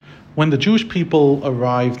When the Jewish people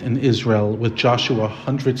arrived in Israel with Joshua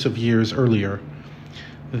hundreds of years earlier,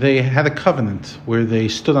 they had a covenant where they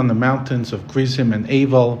stood on the mountains of Gerizim and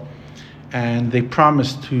Aval, and they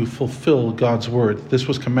promised to fulfill God's word. This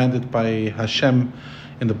was commanded by Hashem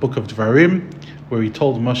in the book of Dvarim, where he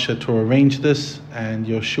told Moshe to arrange this, and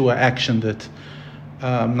Yoshua actioned it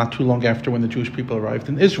not too long after when the Jewish people arrived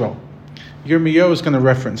in Israel. Yirmiyahu is going to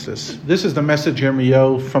reference this. This is the message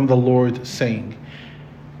Yirmiyahu from the Lord saying,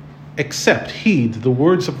 "Accept, heed the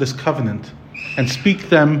words of this covenant, and speak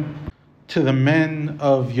them to the men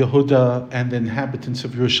of Yehuda and the inhabitants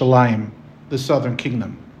of Yerushalayim, the southern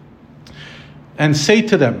kingdom. And say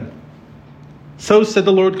to them, so said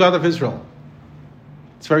the Lord God of Israel."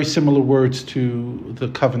 It's very similar words to the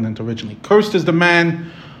covenant originally. "Cursed is the man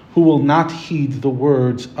who will not heed the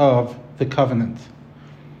words of the covenant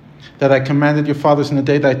that I commanded your fathers in the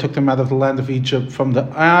day that I took them out of the land of Egypt from the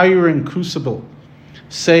iron crucible,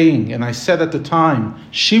 saying, and I said at the time,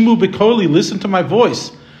 Shimu Bikoli, listen to my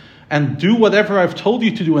voice, and do whatever I've told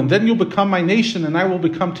you to do, and then you'll become my nation, and I will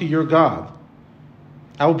become to your God.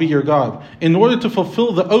 I will be your God. In order to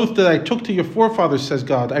fulfill the oath that I took to your forefathers, says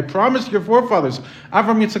God, I promised your forefathers,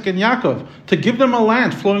 Avram, Yitzchak, and Yaakov, to give them a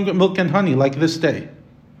land flowing with milk and honey, like this day."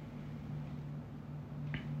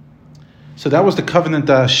 So that was the covenant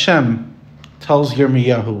that Hashem tells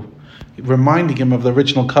Yirmiyahu, reminding him of the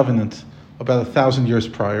original covenant about 1,000 years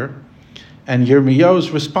prior. And Yirmiyahu's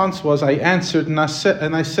response was, I answered and I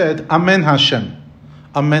said, Amen, Hashem.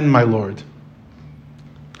 Amen, my Lord.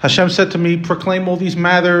 Hashem said to me, proclaim all these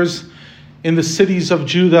matters in the cities of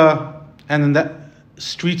Judah and in the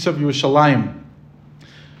streets of Yerushalayim.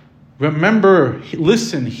 Remember,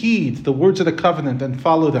 listen, heed the words of the covenant and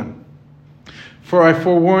follow them. For I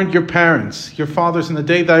forewarned your parents, your fathers, in the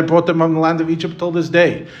day that I brought them from the land of Egypt till this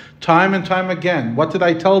day, time and time again. What did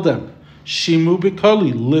I tell them? Shimu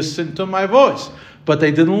bikoli, listen to my voice. But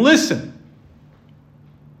they didn't listen.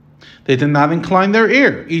 They did not incline their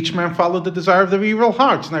ear. Each man followed the desire of their evil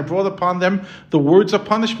hearts. And I brought upon them the words of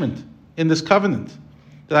punishment in this covenant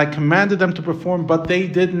that I commanded them to perform, but they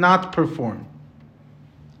did not perform.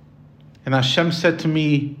 And Hashem said to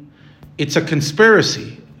me, it's a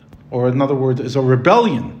conspiracy, or in other words, is a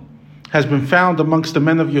rebellion, has been found amongst the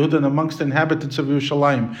men of Yehuda and amongst the inhabitants of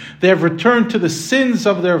Yerushalayim. They have returned to the sins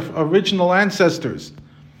of their original ancestors.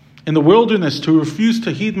 In the wilderness, to refuse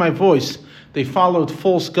to heed my voice, they followed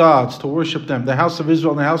false gods to worship them. The house of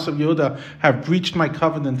Israel and the house of Yehuda have breached my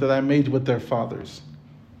covenant that I made with their fathers.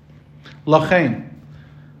 Lachain,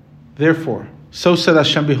 therefore, so said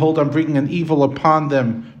Hashem, behold, I'm bringing an evil upon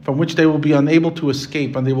them from which they will be unable to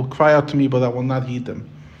escape, and they will cry out to me, but I will not heed them.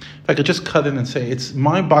 If I could just cut in and say, it's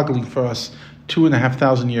mind-boggling for us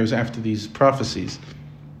 2,500 years after these prophecies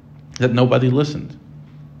that nobody listened.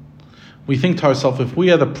 We think to ourselves, if we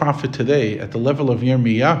had a prophet today at the level of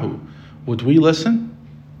Yirmiyahu, would we listen?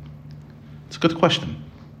 It's a good question.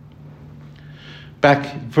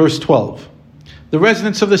 Back, verse 12. The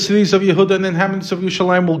residents of the cities of Yehuda and the inhabitants of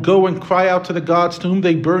Yerushalayim will go and cry out to the gods to whom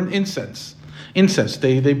they burn incense.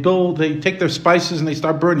 They take their spices and they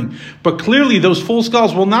start burning. But clearly those false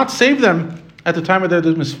gods will not save them at the time of their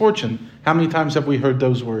misfortune. How many times have we heard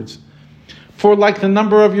those words? For like the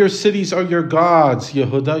number of your cities are your gods,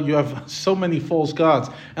 Yehuda, you have so many false gods.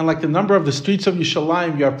 And like the number of the streets of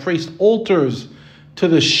Yerushalayim, you have placed altars to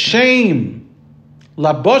the shame,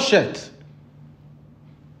 laboshet,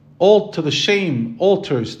 all to the shame,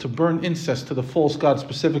 altars to burn incense to the false god,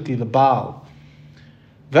 specifically the Baal.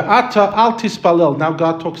 Ve'ata al tispalel. Now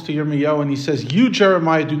God talks to Yirmiyahu and he says, you,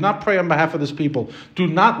 Jeremiah, do not pray on behalf of this people. Do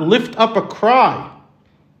not lift up a cry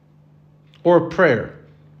or a prayer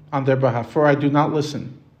on their behalf, for I do not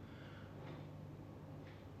listen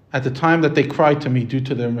at the time that they cry to me due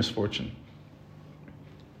to their misfortune.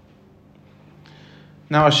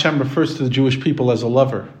 Now Hashem refers to the Jewish people as a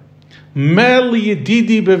lover. Mel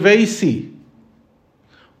yedidi bevesi.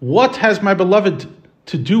 What has my beloved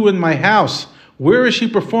to do in my house? Where is she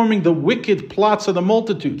performing the wicked plots of the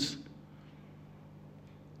multitudes?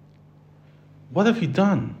 What have you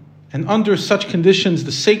done? And under such conditions,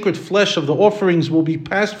 the sacred flesh of the offerings will be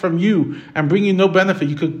passed from you and bring you no benefit.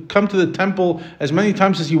 You could come to the temple as many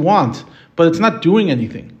times as you want, but it's not doing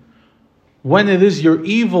anything. When it is your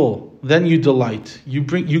evil, then you delight. You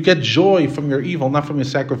get joy from your evil, not from your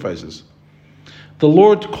sacrifices. The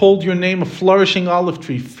Lord called your name a flourishing olive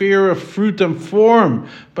tree, fair of fruit and form.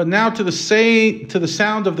 But now to the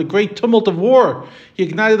sound of the great tumult of war, he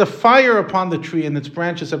ignited a fire upon the tree and its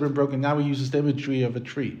branches have been broken. Now he uses the imagery of a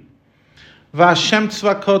tree. Vashem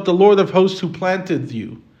tzvakot, the Lord of hosts who planted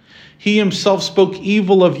you. He himself spoke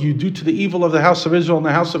evil of you due to the evil of the house of Israel and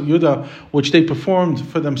the house of Judah, which they performed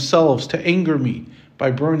for themselves to anger me by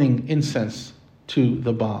burning incense to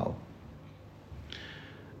the Baal.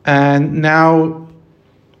 And now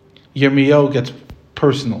Yirmiyahu gets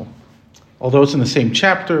personal. Although it's in the same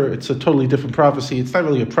chapter, it's a totally different prophecy. It's not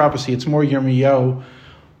really a prophecy, it's more Yirmiyahu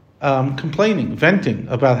complaining, venting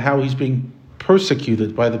about how he's being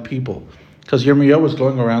persecuted by the people. Because Yirmiyahu was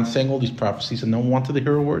going around saying all these prophecies and no one wanted to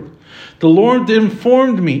hear a word. The Lord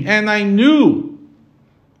informed me, and I knew.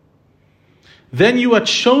 Then you had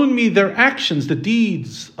shown me their actions, the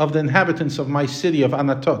deeds of the inhabitants of my city of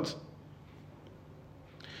Anatot.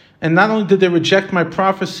 And not only did they reject my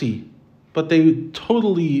prophecy, but they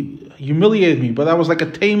totally humiliated me. But I was like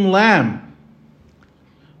a tame lamb,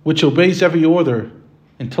 which obeys every order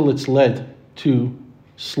until it's led to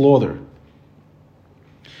slaughter.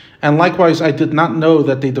 And likewise, I did not know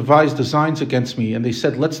that they devised designs against me, and they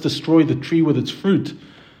said, let's destroy the tree with its fruit.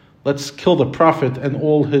 Let's kill the prophet and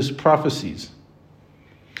all his prophecies.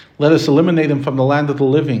 Let us eliminate him from the land of the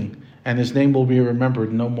living, and his name will be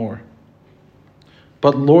remembered no more.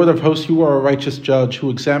 But Lord of hosts, you are a righteous judge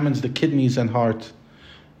who examines the kidneys and heart.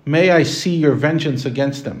 May I see your vengeance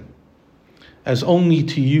against them, as only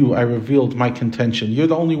to you I revealed my contention. You're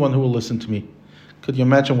the only one who will listen to me. Could you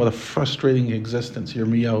imagine what a frustrating existence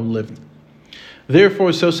Yirmiyahu lived?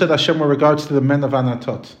 Therefore, so said Hashem with regards to the men of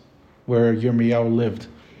Anatot, where Yirmiyahu lived,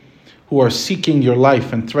 who are seeking your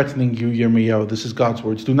life and threatening you, Yirmiyahu. This is God's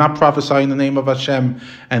words. Do not prophesy in the name of Hashem,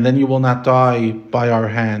 and then you will not die by our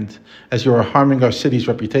hand, as you are harming our city's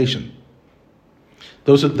reputation.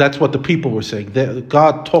 That's what the people were saying.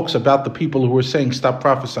 God talks about the people who were saying, stop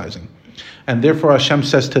prophesying. And therefore Hashem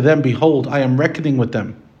says to them, behold, I am reckoning with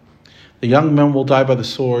them. The young men will die by the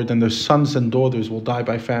sword, and their sons and daughters will die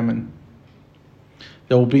by famine.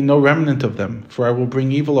 There will be no remnant of them, for I will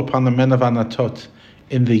bring evil upon the men of Anatot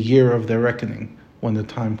in the year of their reckoning, when the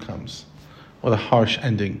time comes. What a harsh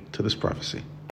ending to this prophecy.